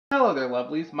Hello there,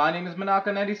 lovelies. My name is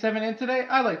Manako97, and today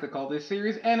I like to call this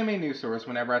series Anime News Source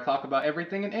whenever I talk about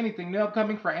everything and anything new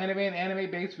upcoming for anime and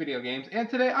anime-based video games. And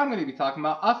today I'm going to be talking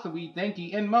about Asui,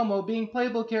 Denki, and Momo being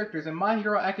playable characters in My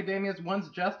Hero Academia's One's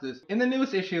Justice. In the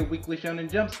newest issue of Weekly Shonen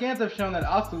Jump, scans have shown that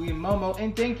Asui, Momo,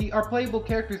 and Denki are playable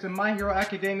characters in My Hero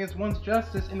Academia's One's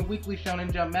Justice in Weekly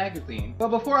Shonen Jump magazine. But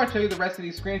before I show you the rest of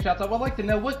these screenshots, I would like to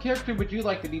know what character would you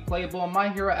like to be playable in My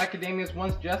Hero Academia's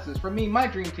One's Justice? For me, my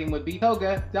dream team would be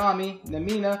Toga, Dami,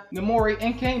 Namina, Nomori,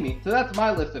 and Kami. So that's my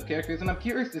list of characters, and I'm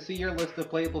curious to see your list of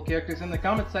playable characters in the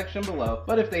comment section below.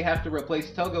 But if they have to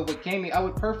replace Toga with Kami, I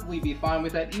would perfectly be fine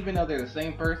with that, even though they're the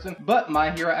same person. But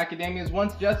My Hero Academia's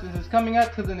One's Justice is coming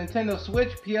out to the Nintendo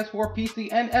Switch, PS4, PC,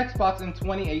 and Xbox in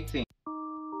 2018.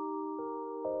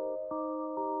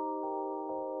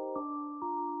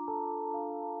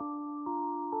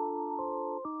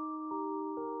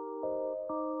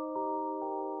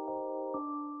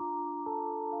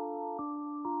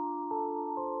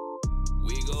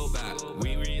 We go back,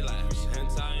 we relax,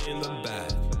 hentai in the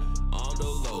back. On the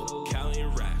low,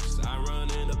 counting racks, I run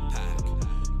in the pack.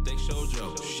 Thick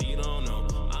shoujo, she don't know,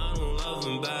 I don't love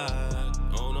him back.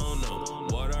 Oh no, no,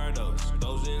 what are those?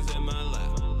 Those ins in my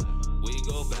lap. We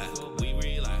go back, we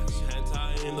relax,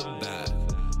 hentai in the back.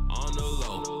 On the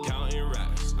low, counting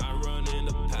racks, I run in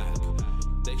the pack.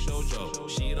 Thick shoujo,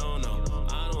 she don't know,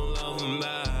 I don't love him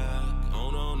back. Oh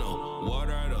no, no, what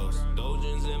are those? Those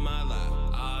ins in my lap.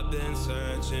 Been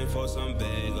searching for some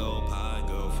big old pie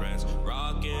girlfriends,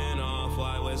 rocking off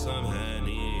white with some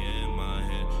Henny in my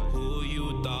hand. Who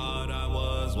you thought I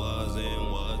was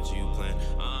wasn't what you planned.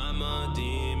 I'm a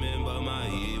demon, but my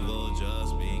evil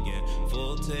just began.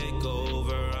 Full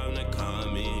takeover, I'm the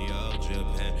kami of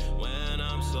Japan. When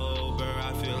I'm sober,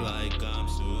 I feel like I'm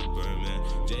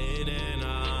Superman. Jade and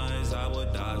eyes, I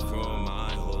would die for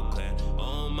my whole clan.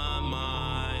 Oh my,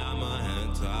 I'm a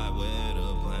hentai with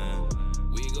a plan.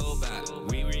 We go back,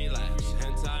 we relax,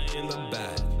 hentai in the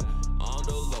back. On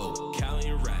the low,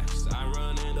 counting racks, I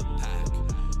run in the pack.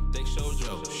 Thick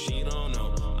shoujo, she don't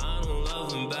know, I don't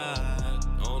love him back.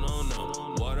 Oh no,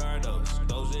 no, what are those?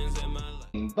 Those ins in my life.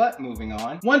 But moving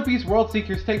on, One Piece World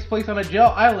Seekers takes place on a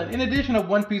jail island. In addition to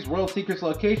One Piece World Seekers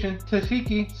location,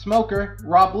 Tashiki, Smoker,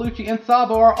 Rob Lucci, and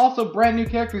Sabo are also brand new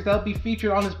characters that will be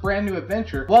featured on this brand new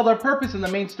adventure. While their purpose in the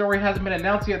main story hasn't been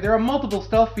announced yet, there are multiple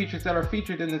stealth features that are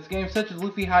featured in this game, such as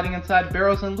Luffy hiding inside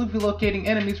barrels and Luffy locating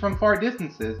enemies from far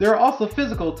distances. There are also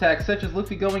physical attacks, such as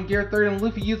Luffy going Gear 3 and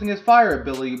Luffy using his fire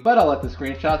ability, but I'll let the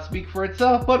screenshot speak for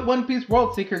itself. But One Piece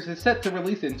World Seekers is set to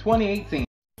release in 2018.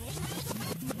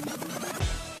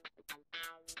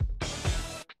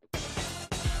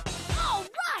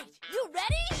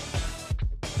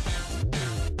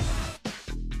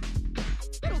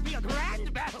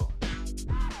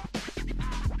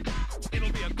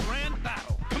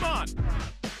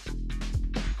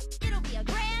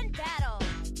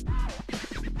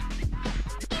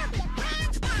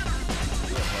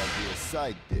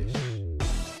 Side dish.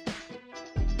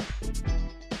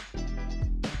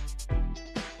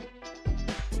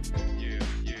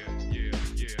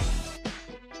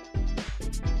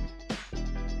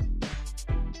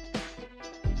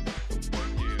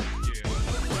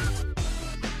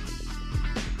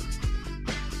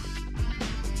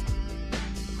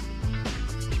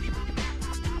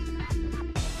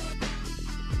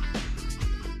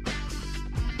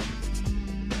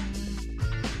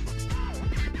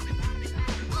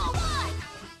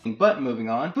 But moving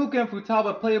on, Fuka and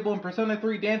Futaba playable in Persona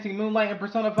 3 Dancing Moonlight and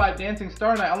Persona 5 Dancing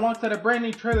Star Night alongside a brand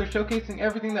new trailer showcasing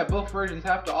everything that both versions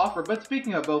have to offer. But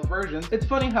speaking of both versions, it's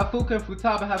funny how Fuka and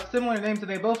Futaba have similar names and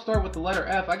they both start with the letter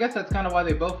F. I guess that's kind of why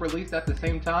they both released at the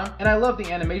same time. And I love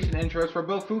the animation intros for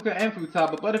both Fuka and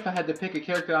Futaba, but if I had to pick a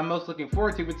character I'm most looking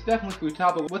forward to, it's definitely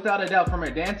Futaba, without a doubt, from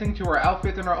her dancing to her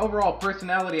outfits and her overall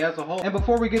personality as a whole. And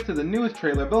before we get to the newest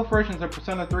trailer, both versions of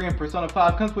Persona 3 and Persona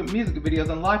 5 comes with music videos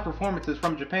and live performances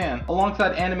from Japan,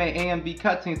 alongside anime AMV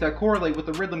cutscenes that correlate with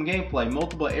the rhythm gameplay,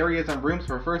 multiple areas and rooms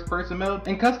for first-person mode,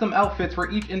 and custom outfits for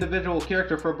each individual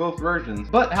character for both versions.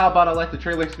 But how about I let the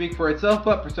trailer speak for itself?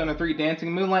 But Persona 3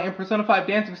 Dancing Moonlight and Persona 5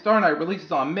 Dancing Star Night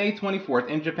releases on May 24th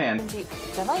in Japan. じ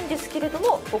ゃないんですけれど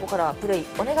も、ここからプレイ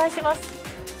お願いします。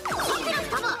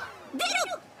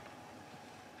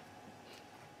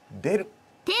出る。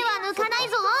手は抜かない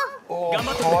ぞ。お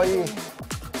ー、かわいい。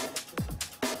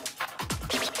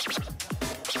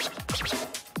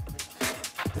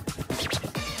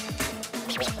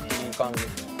感じで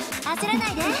すね。焦らな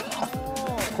いで。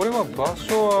これは場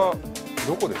所は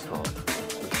どこですか？ウ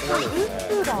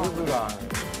ズラン。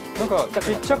なんか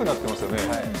ちっちゃくなってますよね。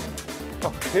はい、あ、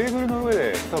テーブルの上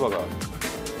で双葉が。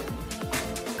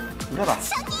裏だ。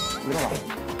裏だ。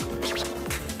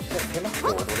狭くて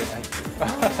踊れないっていう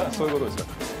そういうことですか。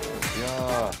いや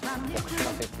特殊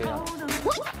な設定なの。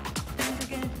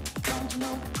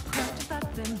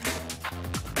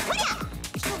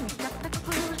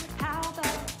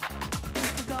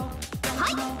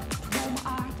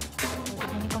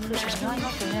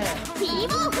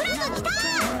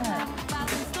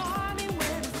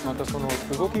またその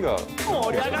動きが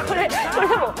これでも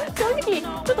正直ちょ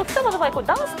っと双葉の場合こう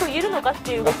ダンスと言えるのかっ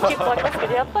ていう動き結構ありますけ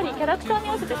ど、やっぱりキャラクターに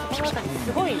合わせてその中に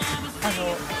すごいこ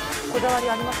だわり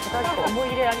ありますか？思い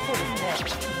入れありそうですね。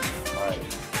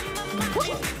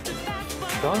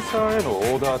ダンサーへのオ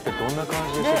ーダーってどんな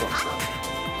感じでしてたんですか？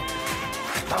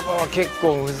双葉は結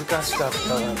構難しかった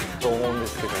と思うんで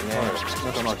すけどね。な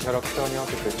んかまあキャラクターに合わ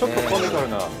せてちょっとコミカル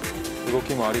な動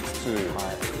きもありつつ、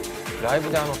ライブ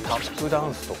でタップダ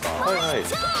ンスとかはい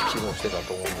披露してた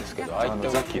と思うんですけど、ああいった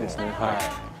動きもですね。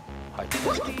入って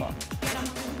たりとか。い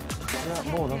や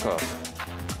もうなんか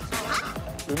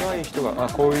上手い人が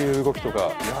こういう動きとか、い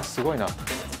やすごいな。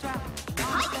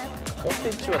コンテ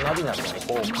ンツはナビなんでね、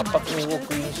こう活発に動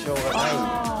く印象がない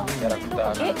キャラクター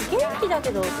なんで。元気だけ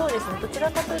どそうですね。どち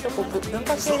らかというとこう文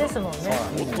化系ですもんね。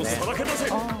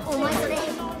お前それ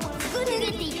服脱げっ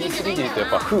て言ってんじゃないんだ。3で言うとやっ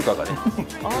ぱ風花がね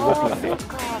動くんで。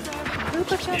風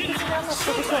花ちゃん的なポジ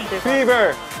ションというか。フィーバ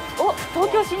ー。お、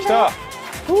東京死ん来だよ。た。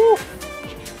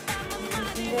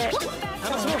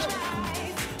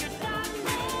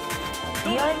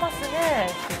似合いますね。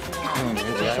めっち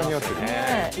ゃ似合ってる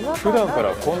ね。違和感普段か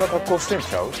らこんな格好してん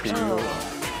ちゃうっていうような。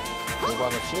僕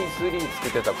シースリー作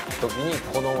ってた時に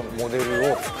このモデ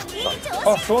ルを作ったんですよ。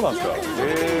あ、そうなんですか。ち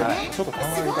ょっと考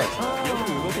えみたいですね。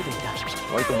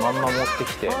割とまんま持って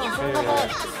きて。ス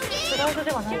ライド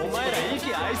ではないです。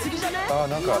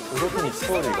なんか動きにス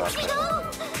トーリーがあったよ。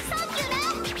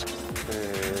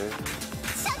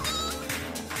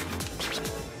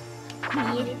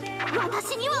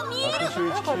私には見える。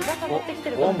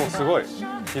111。お、もうすごい。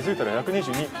気づいたら122。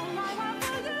す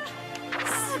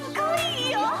ご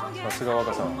いよ。さすが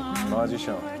若さん、マジシ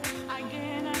ャン、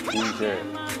DJ。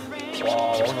わあ、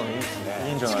音楽いいですね。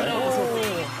いいんじゃない？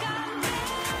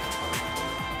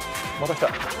また来た。い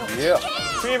や、フ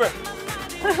ィーバー。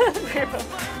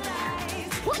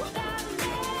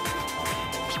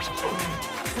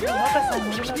いや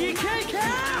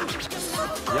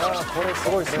ー、これす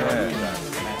ごいですね。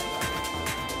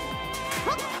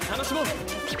楽しもう。ジョ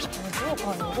ー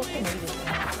カーの動きもいいです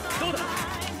ね。どうだ。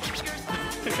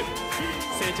成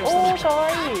長した。おお、可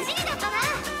愛い。だったな。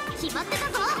決まってた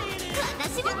ぞ。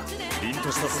私も。凛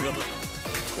とした姿。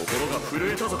心が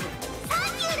震えたぞ。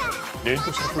レントし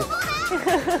た風。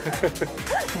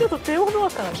ちょっと手をドア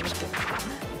から見て。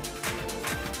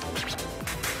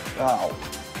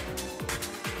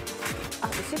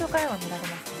後ろからは見られま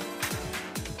すね。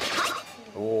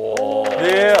おお。い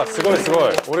や、すごいすご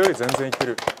い。俺より全然いって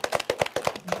る。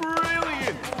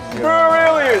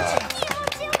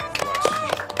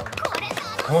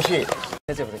楽しい。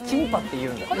キンパって言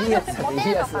うんだ。いいやつだ。いい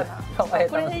やつだ。これ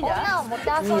でいいんじゃない？女をも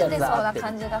てあそんでそうな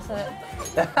感じがする。い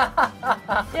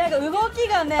や、動き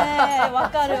がね、わ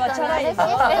かるわ、チャラいですよ。そ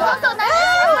うそう、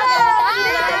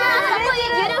ゆ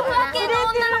るふわ系の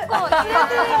女の子。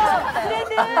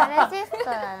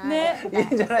ね、いい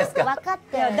んじゃないですか。分かっ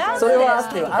てる。それは合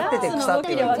ってる。合ってて腐っ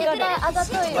てる。絶対あざ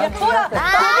といよ。ほら、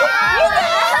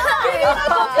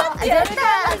絶対チ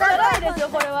ャラいですよ、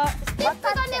これは。ステップが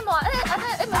ね、もう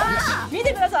見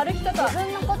てください、歩き方。自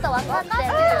分のこと分かってる。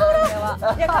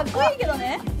いや、かっこいいけど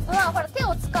ね。ほら、手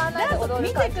を使わないで踊る。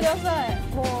見てください。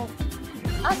もう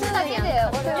足だけで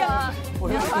俺は。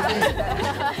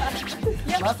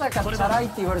まさかチャラいっ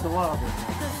て言われると思わなかったです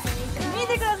ね。見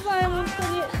てください、本当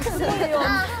に。すごいよ。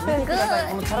見てください、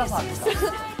このチャラさですか。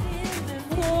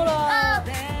ほら。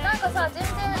なんかさ、全然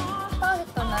パーフェ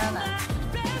クトにならない。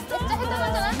めっちゃ下手な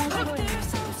んじゃない？難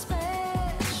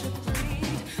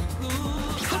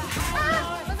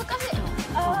しい。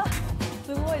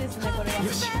すごいですね、これは。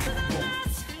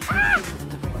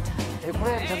こ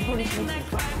れジャズドリするんで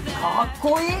すか。かっ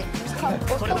こいい。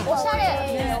おしゃれ。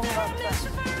やってた。難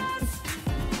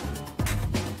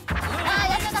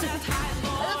し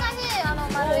い、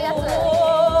丸いやつ。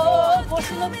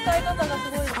腰の使い方がす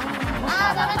ごいですね。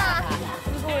ダメだ。す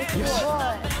ごい、すごい。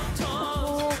か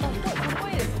っこ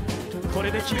いいですね。こ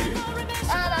れで決める。ダメ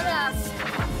だ。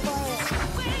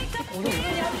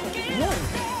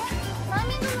タイ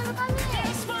ミング難しい。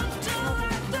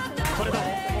これだ。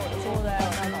そうだよ。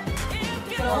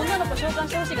これ女の子召喚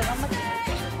してほしいから頑張って。ぜ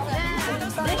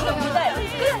ひとも見たい。来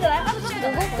るんじゃない？動き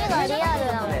がリアル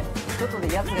なの。ちょっと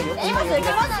でやつがよく行きますか？行き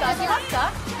ますか？来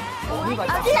た。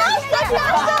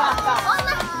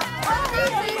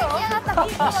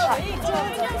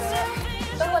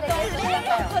女。こで練習して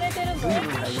たよ。されてるぞ。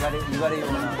言われよ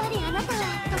うな。やっぱりあなたは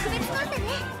特別なんだ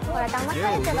ね。ほら騙さ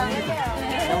れちゃダメだよ。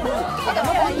だで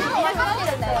も女を分かっ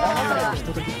てるんだよ。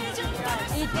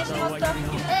言ってしまった。ごめ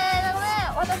ん、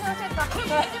私のせいか。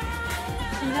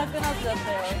いなくなっちゃっ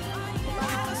たよ。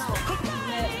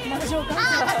ね、まだ召喚あ、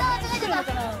また間違えてた。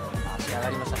仕上が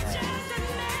りましたね。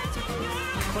難しいよ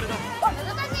これ。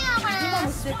今の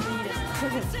ステップいいです。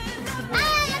あ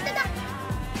ー、やってた。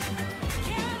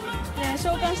ね、召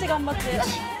喚して頑張って。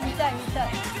見たい。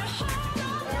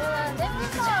全部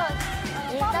さ、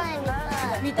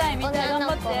見たい見たい頑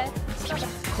張って。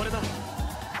これだ。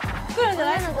来るんじゃ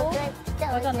ない？女の子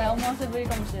わかんない、思わせぶり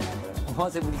かもしれない。思わ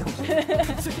せぶりかもしれない。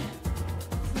す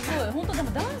ごい、本当で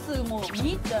もダンスも見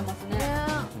入っちゃいますね。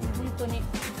本当に。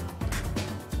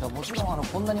もちろん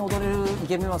こんなに踊れるイ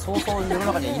ケメンはそうそう世の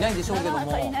中にはいないでしょうけども、な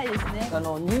かなかいないですね。人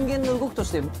間の動きとし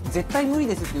て絶対無理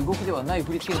ですっていう動きではない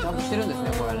振り付けをちゃんとしてるんです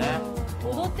ね、これね。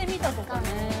踊ってみたとかね。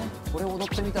これ踊っ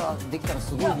てみたらできたら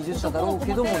すごい技術者だろう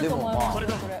けども、でもまあ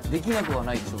できなくは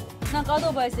ないでしょう。なんかア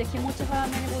ドバイスで気持ち早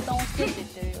めにボタン押してって言っ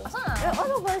てるよ。そうな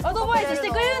の？アドバイスして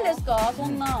くれるんですか？そ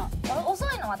んな遅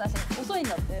いの私。遅いん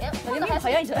だって。もっと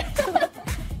早いんじゃない？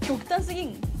極端すぎ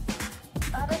ん。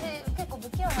私結構不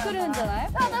器用なの。来るんじゃない？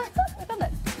わかんな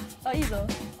い。あ、いいぞ。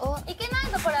いけない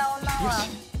ぞこれ女は。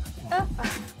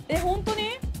本当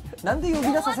に？なんで呼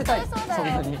び出させたい？そん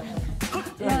なに。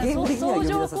いや、相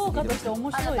乗効果として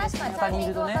面白いですね。他にい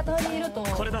るとね。他にいると。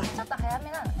これだ。ちょっと早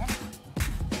めなのね。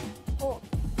こ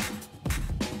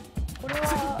れ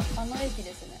は駅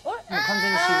ですね。完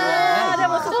全に渋あ、で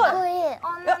もすごい。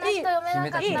女の人読め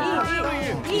なかった。い。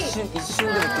一瞬でも決め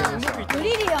ました。ブリ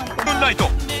リアント。ムーンライト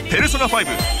ペルソナ5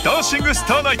ダンシングス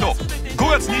ターナイト5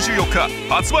月24日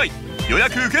発売予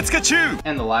約受付中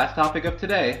And the last topic of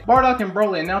today, Bardock and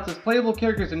Broly announces playable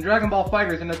characters in Dragon Ball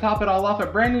FighterZ, and to top it all off, a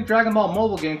brand new Dragon Ball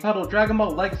mobile game titled Dragon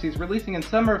Ball Legacies releasing in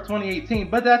summer of 2018.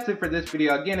 But that's it for this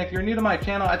video. Again, if you're new to my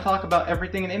channel, I talk about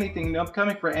everything and anything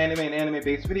upcoming for anime and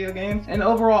anime-based video games. And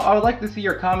overall, I would like to see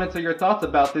your comments or your thoughts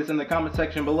about this in the comment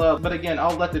section below. But again,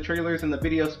 I'll let the trailers and the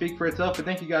video speak for itself. But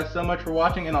thank you guys so much for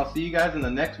watching, and I'll see you guys in the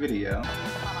next video.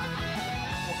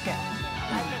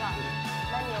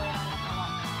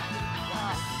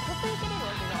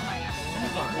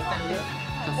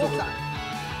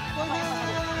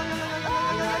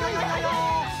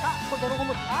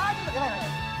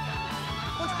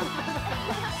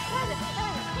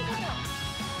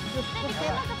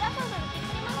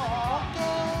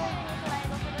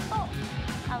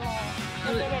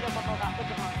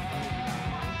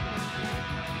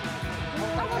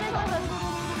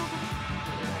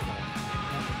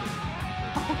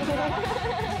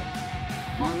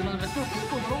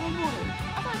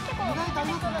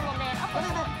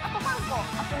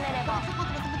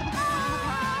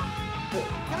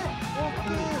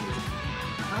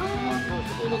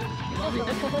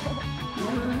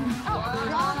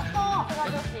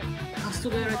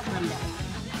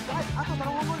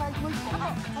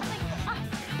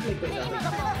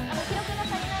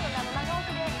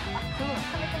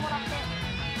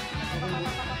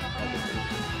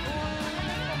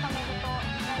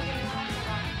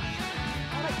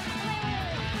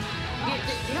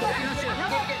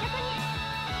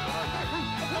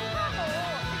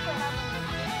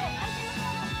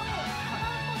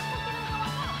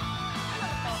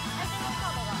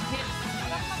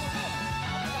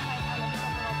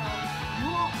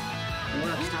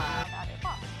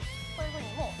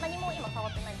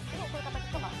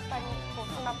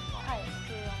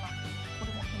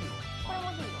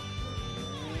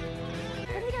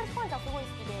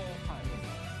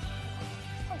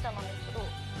 なんですけど、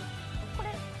これ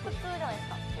普通じゃないです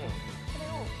か。